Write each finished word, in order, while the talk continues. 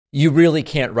You really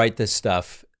can't write this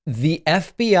stuff. The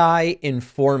FBI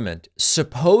informant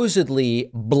supposedly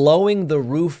blowing the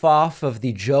roof off of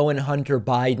the Joe and Hunter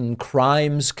Biden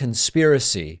crimes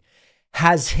conspiracy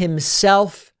has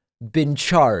himself been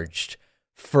charged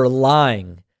for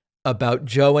lying about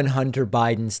Joe and Hunter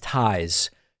Biden's ties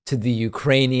to the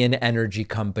Ukrainian energy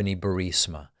company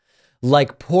Burisma.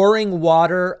 Like pouring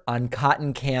water on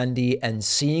cotton candy and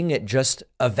seeing it just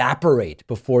evaporate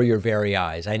before your very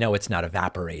eyes. I know it's not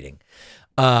evaporating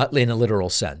in a literal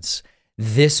sense.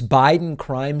 This Biden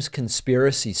crimes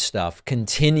conspiracy stuff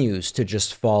continues to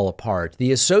just fall apart.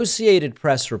 The Associated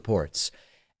Press reports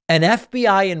an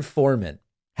FBI informant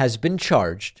has been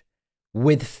charged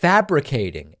with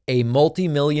fabricating a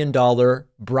multi-million-dollar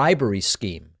bribery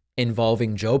scheme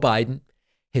involving Joe Biden,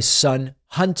 his son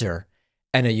Hunter,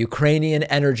 and a Ukrainian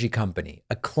energy company,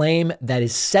 a claim that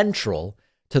is central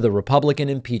to the Republican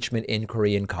impeachment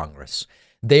inquiry in Congress.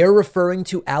 They are referring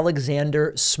to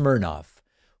Alexander Smirnov,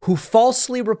 who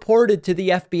falsely reported to the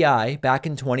FBI back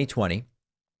in 2020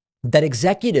 that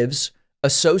executives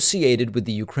associated with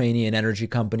the Ukrainian energy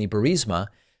company Burisma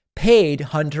paid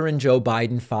Hunter and Joe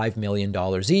Biden $5 million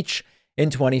each in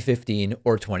 2015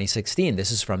 or 2016.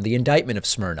 This is from the indictment of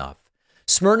Smirnov.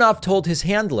 Smirnov told his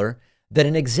handler that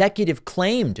an executive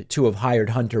claimed to have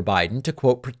hired Hunter Biden to,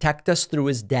 quote, protect us through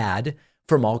his dad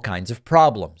from all kinds of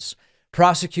problems.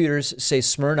 Prosecutors say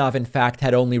Smirnov, in fact,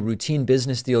 had only routine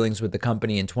business dealings with the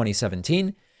company in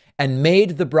 2017 and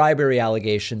made the bribery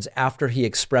allegations after he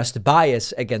expressed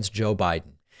bias against Joe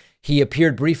Biden. He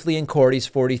appeared briefly in court. He's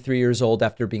 43 years old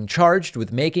after being charged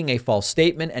with making a false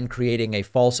statement and creating a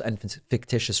false and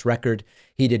fictitious record.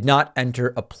 He did not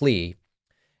enter a plea.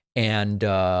 And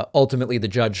ultimately, the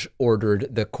judge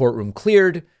ordered the courtroom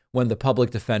cleared when the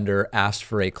public defender asked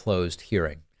for a closed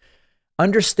hearing.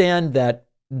 Understand that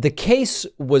the case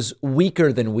was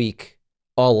weaker than weak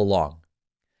all along.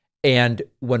 And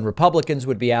when Republicans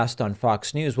would be asked on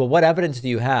Fox News, well, what evidence do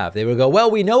you have? They would go,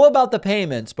 well, we know about the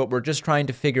payments, but we're just trying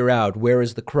to figure out where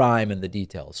is the crime and the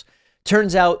details.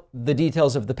 Turns out the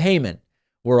details of the payment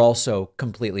were also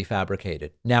completely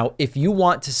fabricated. Now, if you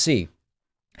want to see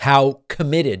how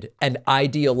committed and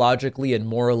ideologically and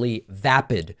morally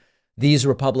vapid these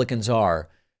Republicans are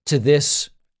to this,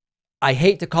 I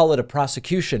hate to call it a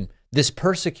prosecution, this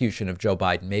persecution of Joe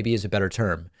Biden, maybe is a better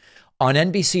term. On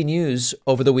NBC News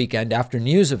over the weekend, after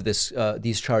news of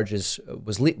these charges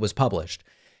was published,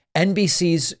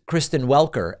 NBC's Kristen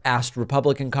Welker asked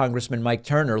Republican Congressman Mike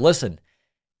Turner, listen,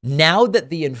 now that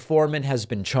the informant has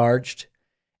been charged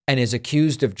and is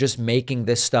accused of just making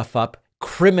this stuff up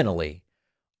criminally,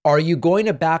 are you going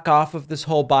to back off of this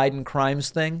whole Biden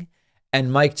crimes thing?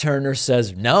 And Mike Turner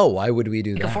says, no, why would we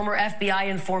do that? A former FBI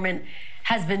informant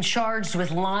has been charged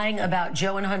with lying about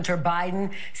Joe and Hunter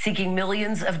Biden seeking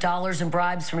millions of dollars in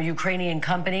bribes from a Ukrainian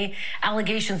company,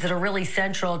 allegations that are really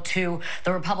central to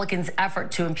the Republicans'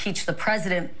 effort to impeach the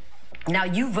president. Now,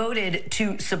 you voted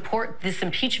to support this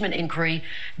impeachment inquiry.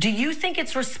 Do you think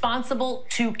it's responsible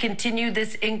to continue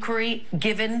this inquiry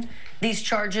given these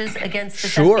charges against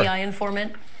this FBI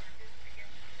informant?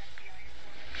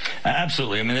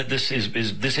 Absolutely. I mean,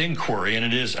 this inquiry, and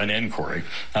it is an inquiry,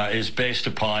 is based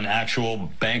upon actual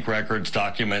bank records,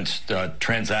 documents,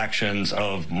 transactions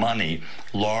of money,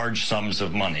 large sums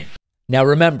of money. Now,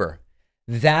 remember,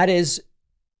 that is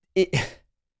it.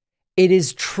 It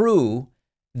is true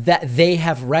that they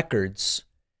have records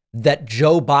that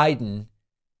Joe Biden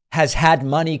has had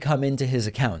money come into his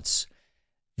accounts.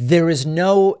 There is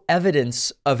no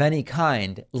evidence of any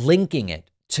kind linking it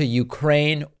to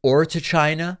Ukraine or to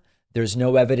China. There's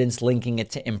no evidence linking it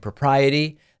to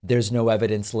impropriety. There's no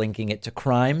evidence linking it to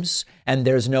crimes. And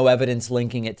there's no evidence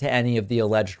linking it to any of the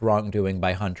alleged wrongdoing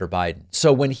by Hunter Biden.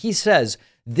 So when he says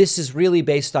this is really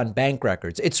based on bank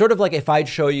records, it's sort of like if I'd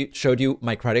showed you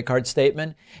my credit card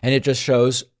statement and it just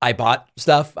shows I bought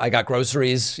stuff, I got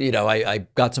groceries, I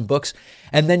got some books.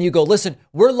 And then you go, listen,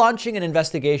 we're launching an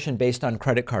investigation based on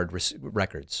credit card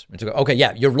records. And so go, okay,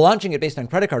 yeah, you're launching it based on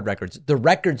credit card records. The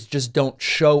records just don't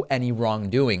show any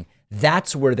wrongdoing.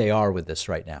 That's where they are with this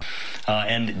right now.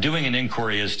 And doing an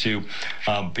inquiry as to,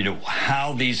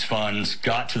 how these funds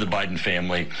got to the Biden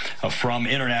family from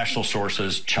international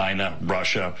sources, China,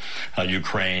 Russia,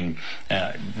 Ukraine.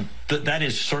 That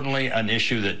is certainly an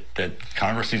issue that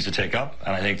Congress needs to take up,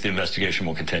 and I think the investigation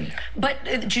will continue.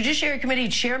 But Judiciary Committee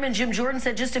Chairman Jim Jordan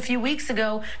said just a few weeks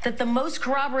ago that the most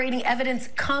corroborating evidence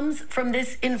comes from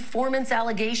this informant's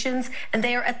allegations, and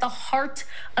they are at the heart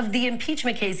of the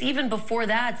impeachment case. Even before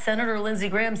that, Senator Lindsey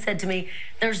Graham said to me,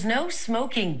 there's no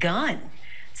smoking gun.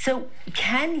 So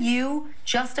can you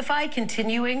justify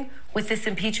continuing with this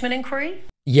impeachment inquiry?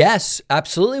 Yes,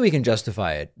 absolutely, we can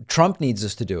justify it. Trump needs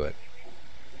us to do it.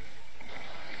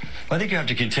 I think you have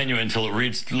to continue until it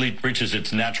reaches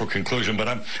its natural conclusion. But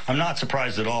I'm not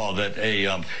surprised at all that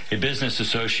a business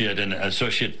associate and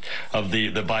associate of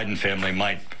the Biden family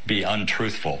might be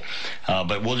untruthful.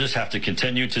 But we'll just have to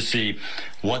continue to see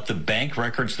what the bank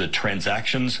records, the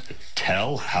transactions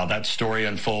tell, how that story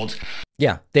unfolds.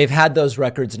 Yeah, they've had those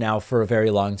records now for a very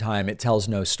long time. It tells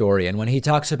no story. And when he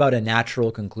talks about a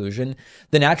natural conclusion,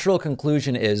 the natural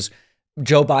conclusion is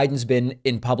Joe Biden's been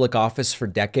in public office for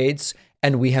decades,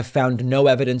 and we have found no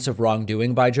evidence of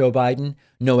wrongdoing by Joe Biden,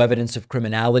 no evidence of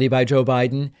criminality by Joe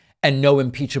Biden, and no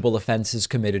impeachable offenses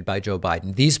committed by Joe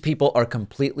Biden. These people are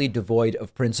completely devoid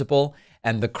of principle,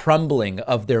 and the crumbling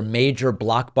of their major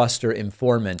blockbuster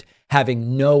informant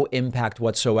having no impact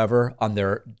whatsoever on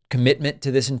their commitment to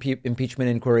this impeachment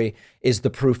inquiry is the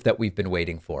proof that we've been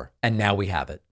waiting for. And now we have it.